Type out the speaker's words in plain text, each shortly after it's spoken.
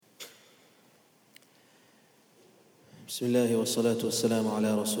Bismillah wa salatu wa salamu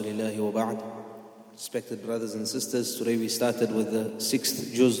ala rasulillahi wa ba'd. Respected brothers and sisters, today we started with the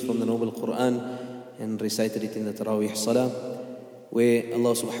 6th juz from the Noble Quran and recited it in the Taraweeh Salah, where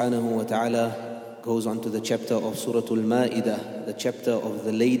Allah subhanahu wa ta'ala goes on to the chapter of Surah Al-Ma'idah, the chapter of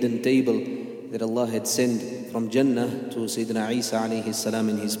the laden table that Allah had sent from Jannah to Sayyidina Isa alayhi salam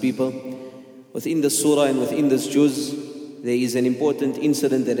and his people. Within the surah and within this juz, there is an important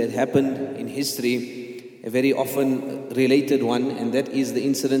incident that had happened in history, a very often related one, and that is the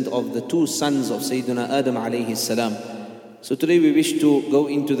incident of the two sons of Sayyidina Adam alayhi salam. So today we wish to go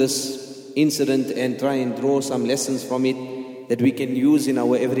into this incident and try and draw some lessons from it that we can use in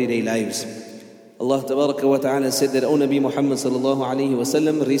our everyday lives. Allah tabaraka wa ta'ala said that, O Nabi Muhammad sallallahu alayhi wa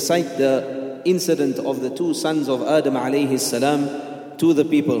sallam, recite the incident of the two sons of Adam alayhi salam to the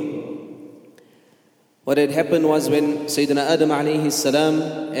people. What had happened was when Sayyidina Adam alayhi salam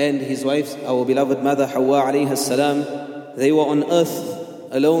and his wife, our beloved mother Hawa alayhi salam, they were on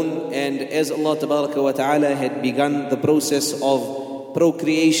earth alone, and as Allah tabaraka wa ta'ala had begun the process of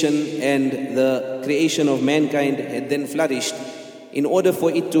procreation and the creation of mankind had then flourished, in order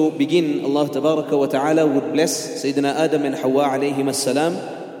for it to begin, Allah tabaraka wa ta'ala would bless Sayyidina Adam and Hawa alayhi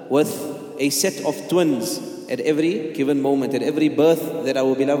salam with a set of twins. At every given moment, at every birth that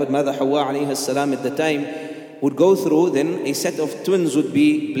our beloved mother Hawa alayhi salam at the time would go through, then a set of twins would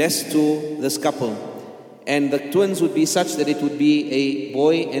be blessed to this couple. And the twins would be such that it would be a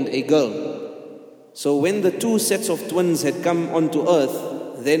boy and a girl. So when the two sets of twins had come onto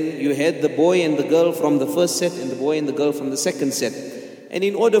earth, then you had the boy and the girl from the first set and the boy and the girl from the second set. And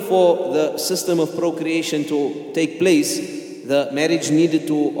in order for the system of procreation to take place, the marriage needed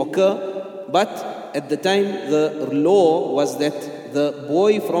to occur, but at the time, the law was that the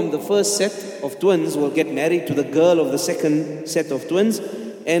boy from the first set of twins will get married to the girl of the second set of twins,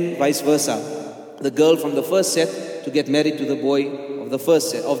 and vice versa. The girl from the first set to get married to the boy of the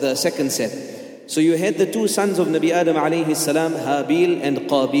first set, of the second set. So you had the two sons of Nabi Adam alayhi salam, Habil and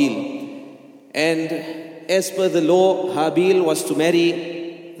Qabil. And as per the law, Habil was to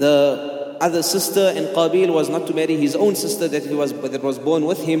marry the other sister, and Qabil was not to marry his own sister that was born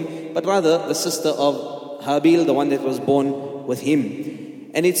with him, but rather the sister of Habil, the one that was born with him.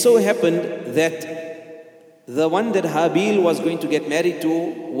 And it so happened that the one that Habil was going to get married to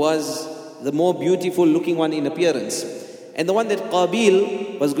was the more beautiful looking one in appearance. And the one that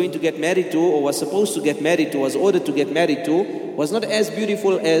Qabil was going to get married to, or was supposed to get married to, was ordered to get married to, was not as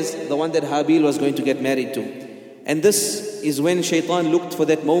beautiful as the one that Habil was going to get married to. And this is when Shaitan looked for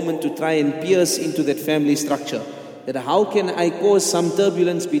that moment to try and pierce into that family structure. That how can I cause some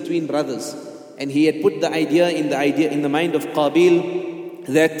turbulence between brothers? And he had put the idea in the mind of Qabil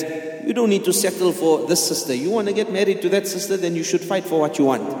that you don't need to settle for this sister. You want to get married to that sister, then you should fight for what you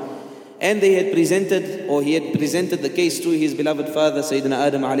want. And he had presented the case to his beloved father, Sayyidina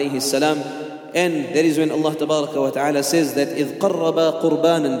Adam alayhi salam. And that is when Allah tabaraka wa ta'ala says that إِذْ قَرَّبَا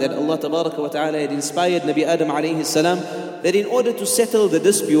قُرْبَانًا, that Allah tabaraka wa ta'ala had inspired Nabi Adam alayhi salam that in order to settle the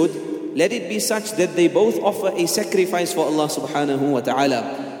dispute, let it be such that they both offer a sacrifice for Allah subhanahu wa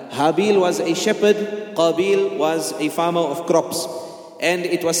ta'ala. Habil was a shepherd, Qabil was a farmer of crops. And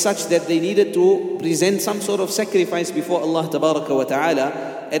it was such that they needed to present some sort of sacrifice before Allah tabaraka wa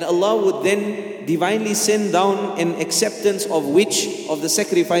ta'ala. And Allah would then divinely send down an acceptance of which of the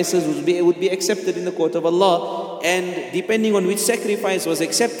sacrifices would be accepted in the court of Allah. And depending on which sacrifice was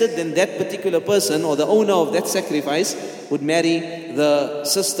accepted, then that particular person or the owner of that sacrifice would marry the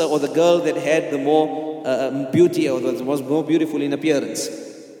sister or the girl that had the more beauty, or that was more beautiful in appearance.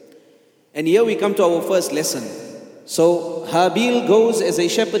 And here we come to our first lesson. So Habil goes as a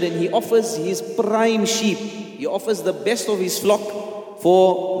shepherd and he offers his prime sheep. He offers the best of his flock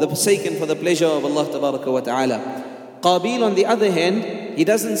for the sake and for the pleasure of Allah tabaraka wa ta'ala. Qabil, on the other hand, he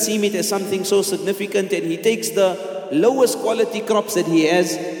doesn't seem it as something so significant, and he takes the lowest quality crops that he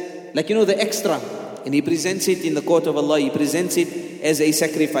has, like the extra, and he presents it in the court of Allah. He presents it as a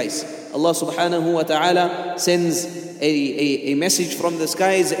sacrifice. Allah subhanahu wa ta'ala sends a message from the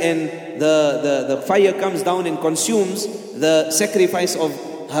skies, and the fire comes down and consumes the sacrifice of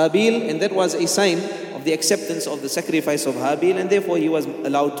Habil, and that was a sign of the acceptance of the sacrifice of Habil, and therefore he was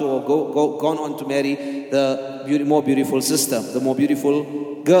allowed to gone on to marry the more beautiful sister, the more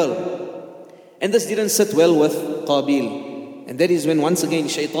beautiful girl. And this didn't sit well with Qabil, and that is when once again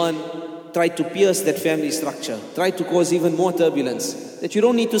Shaitan tried to pierce that family structure, tried to cause even more turbulence, that you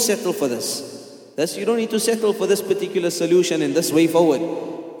don't need to settle for this. You don't need to settle for this particular solution and this way forward.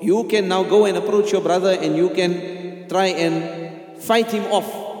 You can now go and approach your brother, and you can try and fight him off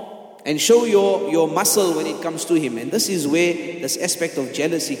and show your muscle when it comes to him. And this is where this aspect of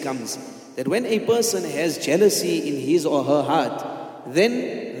jealousy comes. that when a person has jealousy in his or her heart,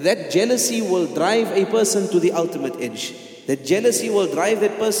 then that jealousy will drive a person to the ultimate edge. That jealousy will drive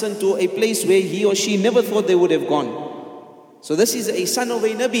that person to a place where he or she never thought they would have gone. So this is a son of a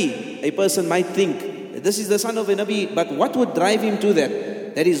Nabi. A person might think that this is the son of a Nabi, but what would drive him to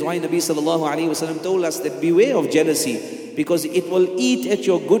that? That is why Nabi sallallahu alaihi wasallam told us that beware of jealousy, because it will eat at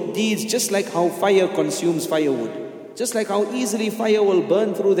your good deeds just like how fire consumes firewood. Just like how easily fire will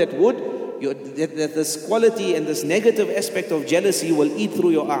burn through that wood, that this quality and this negative aspect of jealousy will eat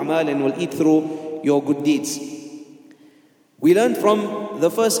through your a'mal and will eat through your good deeds. We learned from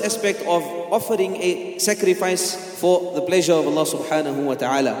the first aspect of offering a sacrifice for the pleasure of Allah subhanahu wa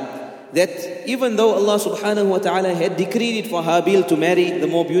ta'ala, that even though Allah subhanahu wa ta'ala had decreed it for Habil to marry the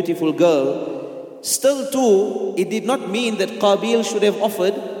more beautiful girl, still too, it did not mean that Qabil should have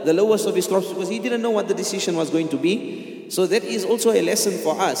offered the lowest of his crops, because he didn't know what the decision was going to be. So that is also a lesson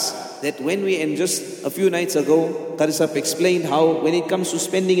for us, that when we, and just a few nights ago, Qari explained how when it comes to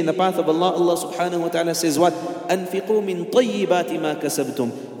spending in the path of Allah, Allah subhanahu wa ta'ala says what? أَنْفِقُوا مِنْ طَيِّبَاتِ مَا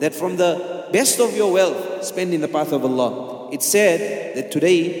كَسَبْتُمْ. That from the best of your wealth, spend in the path of Allah. It's said that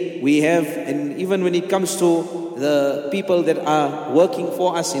today we have, and even when it comes to the people that are working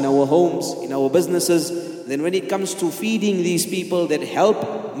for us in our homes, in our businesses, then when it comes to feeding these people that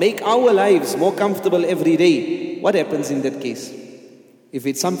help make our lives more comfortable every day, what happens in that case? If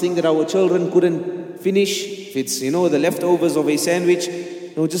it's something that our children couldn't finish, if it's, the leftovers of a sandwich,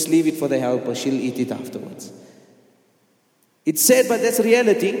 no, just leave it for the helper, she'll eat it afterwards. It's said, but that's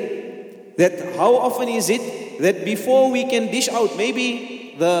reality, that how often is it that before we can dish out,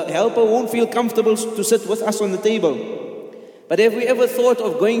 maybe the helper won't feel comfortable to sit with us on the table. But have we ever thought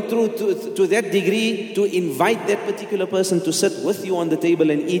of going through to that degree to invite that particular person to sit with you on the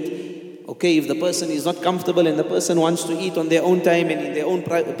table and eat? Okay, if the person is not comfortable and the person wants to eat on their own time and in their own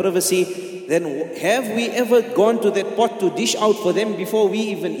privacy, then have we ever gone to that pot to dish out for them before we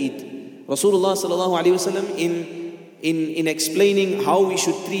even eat? Rasulullah sallallahu alaihi wasallam in explaining how we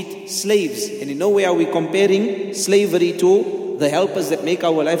should treat slaves, and in no way are we comparing slavery to the helpers that make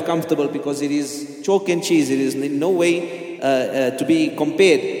our life comfortable, because it is chalk and cheese. It is in no way to be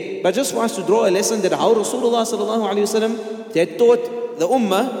compared. But just wants to draw a lesson that how Rasulullah sallallahu alaihi wasallam had taught the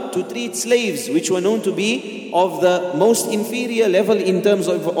ummah to treat slaves, which were known to be of the most inferior level in terms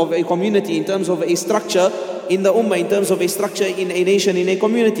of a community, in terms of a structure in the ummah, in terms of a structure in a nation, in a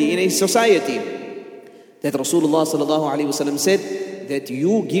community, in a society. That Rasulullah sallallahu alaihi wasallam said that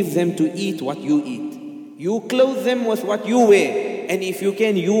you give them to eat what you eat. You clothe them with what you wear. And if you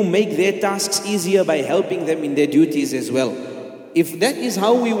can, you make their tasks easier by helping them in their duties as well. If that is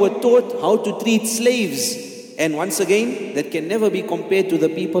how we were taught how to treat slaves, and once again, that can never be compared to the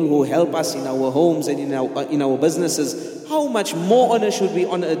people who help us in our homes and in our businesses, how much more honor should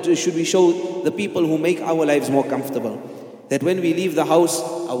we show the people who make our lives more comfortable? That when we leave the house,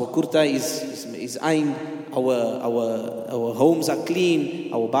 our kurta is ironed, our homes are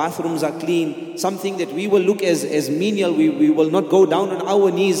clean, our bathrooms are clean, something that we will look as menial. We will not go down on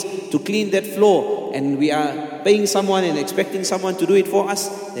our knees to clean that floor, and we are paying someone and expecting someone to do it for us.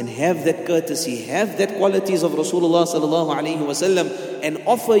 Then have that courtesy, have that qualities of Rasulullah sallallahu alaihi wasallam, and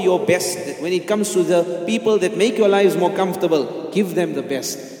offer your best. That when it comes to the people that make your lives more comfortable, give them the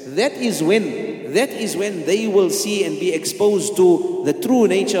best. That is when they will see and be exposed to the true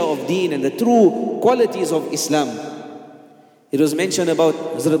nature of deen and the true qualities of Islam. It was mentioned about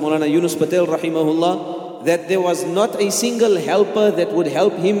Hazrat Maulana Yunus Patel rahimahullah that there was not a single helper that would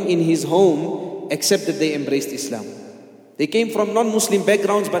help him in his home except that they embraced Islam. They came from non-Muslim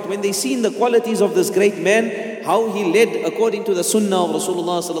backgrounds, but when they seen the qualities of this great man, how he led according to the sunnah of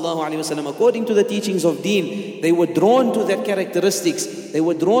Rasulullah sallallahu alaihi wasallam, according to the teachings of deen, they were drawn to that characteristics. They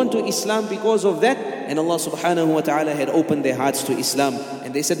were drawn to Islam because of that, and Allah subhanahu wa ta'ala had opened their hearts to Islam.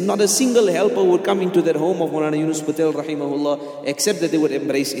 And they said not a single helper would come into that home of Maulana Yunus Patel rahimahullah except that they would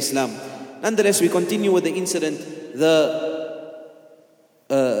embrace Islam. Nonetheless, we continue with the incident. The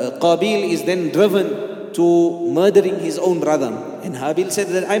Qabil is then driven to murdering his own brother. And Habil said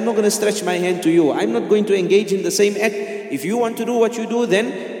that I'm not going to stretch my hand to you. I'm not going to engage in the same act. If you want to do what you do,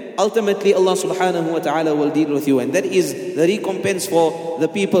 then ultimately Allah subhanahu wa ta'ala will deal with you. And that is the recompense for the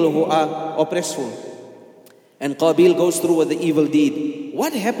people who are oppressful. And Qabil goes through with the evil deed.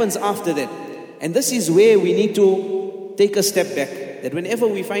 What happens after that? And this is where we need to take a step back. That whenever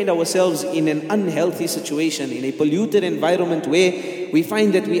we find ourselves in an unhealthy situation, in a polluted environment where we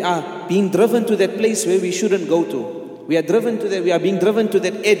find that we are being driven to that place where we shouldn't go to, we are being driven to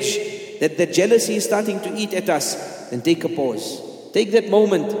that edge, that the jealousy is starting to eat at us, then take a pause. Take that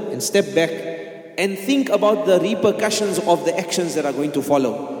moment and step back and think about the repercussions of the actions that are going to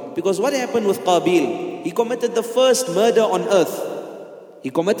follow. Because what happened with Qabil? He committed the first murder on earth. He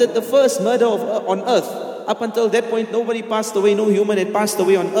committed the first murder on earth. Up until that point, nobody passed away, no human had passed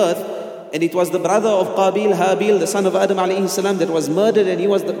away on earth. And it was the brother of Qabil, Habil, the son of Adam alayhi salam, that was murdered, and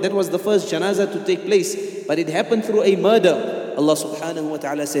that was the first janazah to take place. But it happened through a murder. Allah subhanahu wa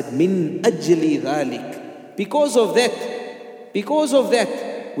ta'ala said, Min ajli dhalik. Because of that,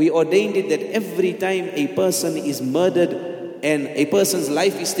 we ordained it that every time a person is murdered and a person's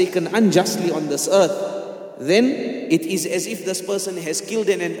life is taken unjustly on this earth, then it is as if this person has killed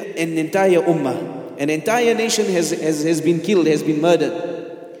an entire ummah. An entire nation has been killed, has been murdered.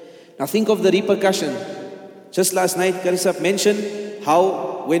 Now think of the repercussion. Just last night, Karisab mentioned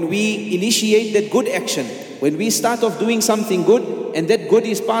how when we initiate that good action, when we start off doing something good, and that good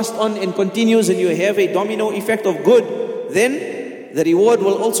is passed on and continues, and you have a domino effect of good, then the reward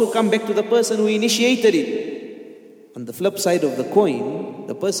will also come back to the person who initiated it. On the flip side of the coin,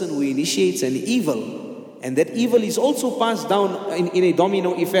 the person who initiates an evil, and that evil is also passed down in a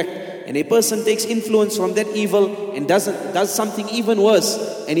domino effect, and a person takes influence from that evil and does something even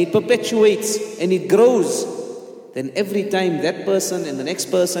worse, and it perpetuates and it grows, then every time that person and the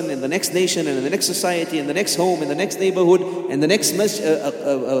next person and the next nation and the next society and the next home and the next neighborhood and the next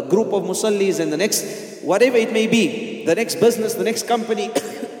group of musallis and the next whatever it may be, the next business, the next company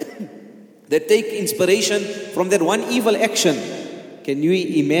that take inspiration from that one evil action, can you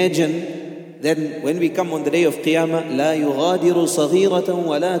imagine? Then when we come on the day of Qiyamah, لا يغادر صغيرة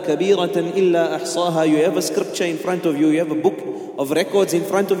ولا كبيرة إلا أحصاها. You have a scripture in front of you, you have a book of records in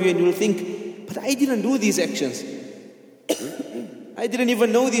front of you, and you will think, but I didn't do these actions. I didn't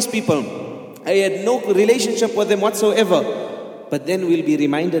even know these people. I had no relationship with them whatsoever. But then we'll be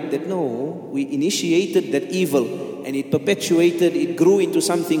reminded that no, we initiated that evil and it perpetuated, it grew into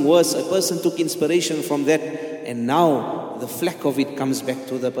something worse. A person took inspiration from that, and now the flack of it comes back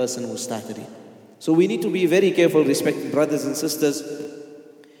to the person who started it. So we need to be very careful, respected brothers and sisters,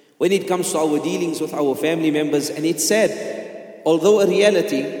 when it comes to our dealings with our family members. And it's sad, although a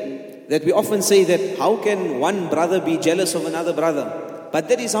reality, that we often say that how can one brother be jealous of another brother? But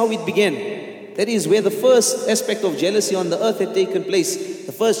that is how it began. That is where the first aspect of jealousy on the earth had taken place.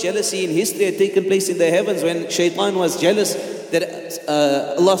 The first jealousy in history had taken place in the heavens when Shaitan was jealous that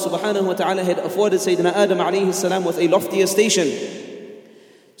Allah subhanahu wa ta'ala had afforded Sayyidina Adam alayhi salam with a loftier station.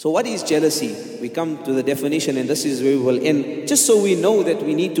 So what is jealousy? We come to the definition, and this is where we will end, just so we know that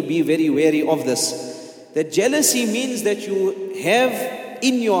we need to be very wary of this. That jealousy means that you have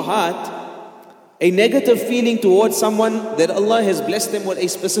in your heart a negative feeling towards someone, that Allah has blessed them with a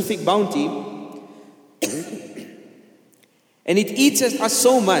specific bounty, and it eats at us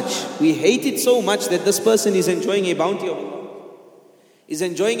so much, we hate it so much, that this person is enjoying a bounty of Allah. Is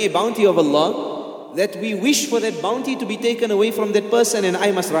enjoying a bounty of Allah, that we wish for that bounty to be taken away from that person, and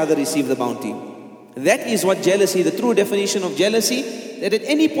I must rather receive the bounty. That is what jealousy, the true definition of jealousy, that at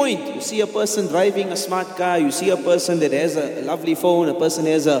any point you see a person driving a smart car, you see a person that has a lovely phone, a person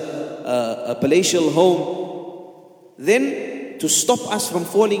has a palatial home, then to stop us from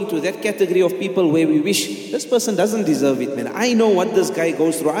falling to that category of people where we wish, this person doesn't deserve it, man. I know what this guy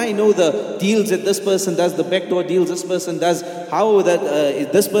goes through. I know the deals that this person does, the backdoor deals this person does, how that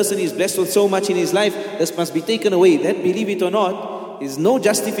this person is blessed with so much in his life, this must be taken away. That, believe it or not, is no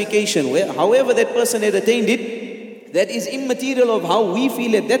justification. However that person had attained it, that is immaterial of how we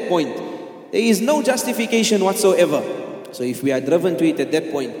feel at that point. There is no justification whatsoever. So if we are driven to it at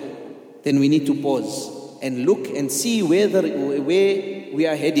that point, then we need to pause and look and see where we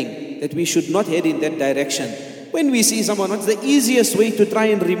are heading, that we should not head in that direction. When we see someone, what's the easiest way to try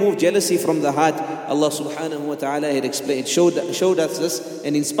and remove jealousy from the heart? Allah subhanahu wa ta'ala had explained, showed us this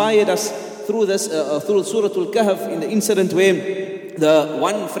and inspired us through this, through Surah Al-Kahf, in the incident where the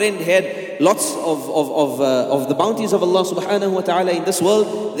one friend had lots of the bounties of Allah subhanahu wa ta'ala in this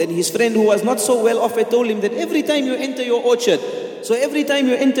world. Then his friend who was not so well off had told him that every time you enter your orchard, so every time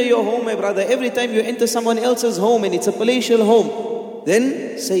you enter your home, my brother, every time you enter someone else's home and it's a palatial home,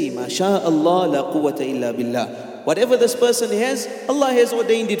 then say, Ma sha Allah la quwwata illa billah. Whatever this person has, Allah has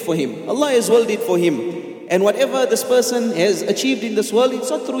ordained it for him. Allah has willed it for him. And whatever this person has achieved in this world, it's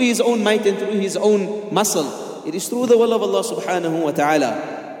not through his own might and through his own muscle. It is through the will of Allah subhanahu wa ta'ala.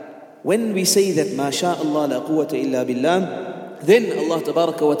 When we say that, Ma sha Allah la quwwata illa billah, then Allah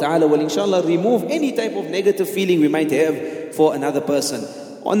tabaraka wa ta'ala will inshallah remove any type of negative feeling we might have for another person.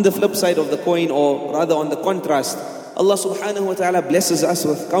 On the flip side of the coin, or rather on the contrast, Allah subhanahu wa ta'ala blesses us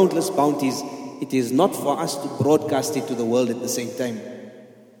with countless bounties. It is not for us to broadcast it to the world at the same time.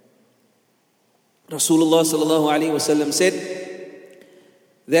 Rasulullah sallallahu alayhi wa sallam said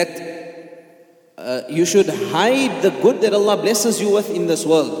that You should hide the good that Allah blesses you with in this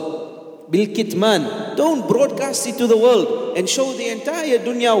world. Bil kitman. Don't broadcast it to the world and show the entire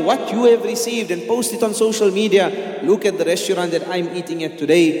dunya what you have received and post it on social media. Look at the restaurant that I'm eating at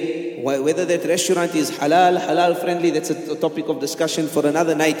today. Whether that restaurant is halal friendly, that's a topic of discussion for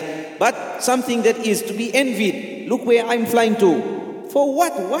another night. But something that is to be envied. Look where I'm flying to. For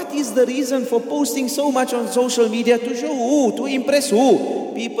what? What is the reason for posting so much on social media? To show who? To impress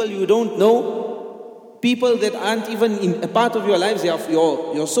who? People you don't know. People that aren't even in a part of your lives. They are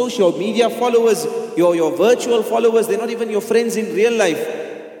your social media followers, your virtual followers. They're not even your friends in real life.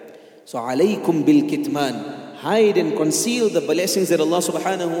 So alaykum bil kitman. Hide and conceal the blessings that Allah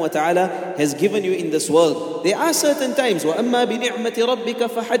subhanahu wa ta'ala has given you in this world. There are certain times, وَأَمَّا بِنِعْمَةِ رَبِّكَ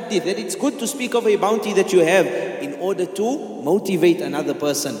فَحَدِّث, that it's good to speak of a bounty that you have in order to motivate another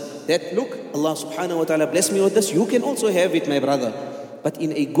person. That look, Allah subhanahu wa ta'ala bless me with this, you can also have it, my brother. But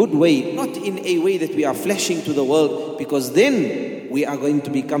in a good way, not in a way that we are flashing to the world, because then we are going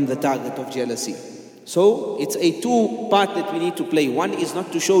to become the target of jealousy. So it's a two-part that we need to play. One is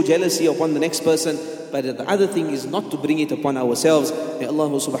not to show jealousy upon the next person, but the other thing is not to bring it upon ourselves. May Allah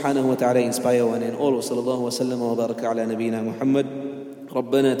subhanahu wa ta'ala inspire one and all. وصلى الله وسلم وبارك على نبينا محمد.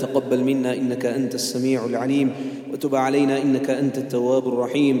 ربنا تقبل منا إنك أنت السميع العليم وتب علينا إنك أنت التواب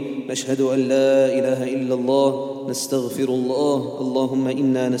الرحيم. نشهد أن لا إله إلا الله نستغفر الله. اللهم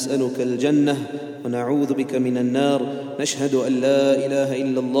إنا نسألك الجنة ونعوذ بك من النار. نشهد أن لا إله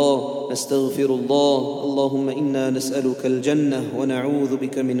إلا الله نستغفر الله. اللهم إنا نسألك الجنة ونعوذ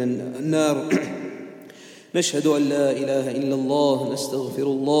بك من النار. نشهد أن لا إله إلا الله نستغفر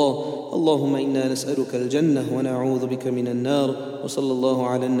الله. اللهم إنا نسألك الجنة ونعوذ بك من النار. وصلى الله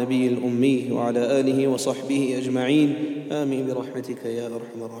على النبي الأمي وعلى آله وصحبه أجمعين. آمين برحمتك يا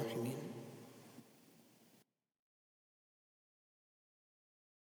أرحم الراحمين.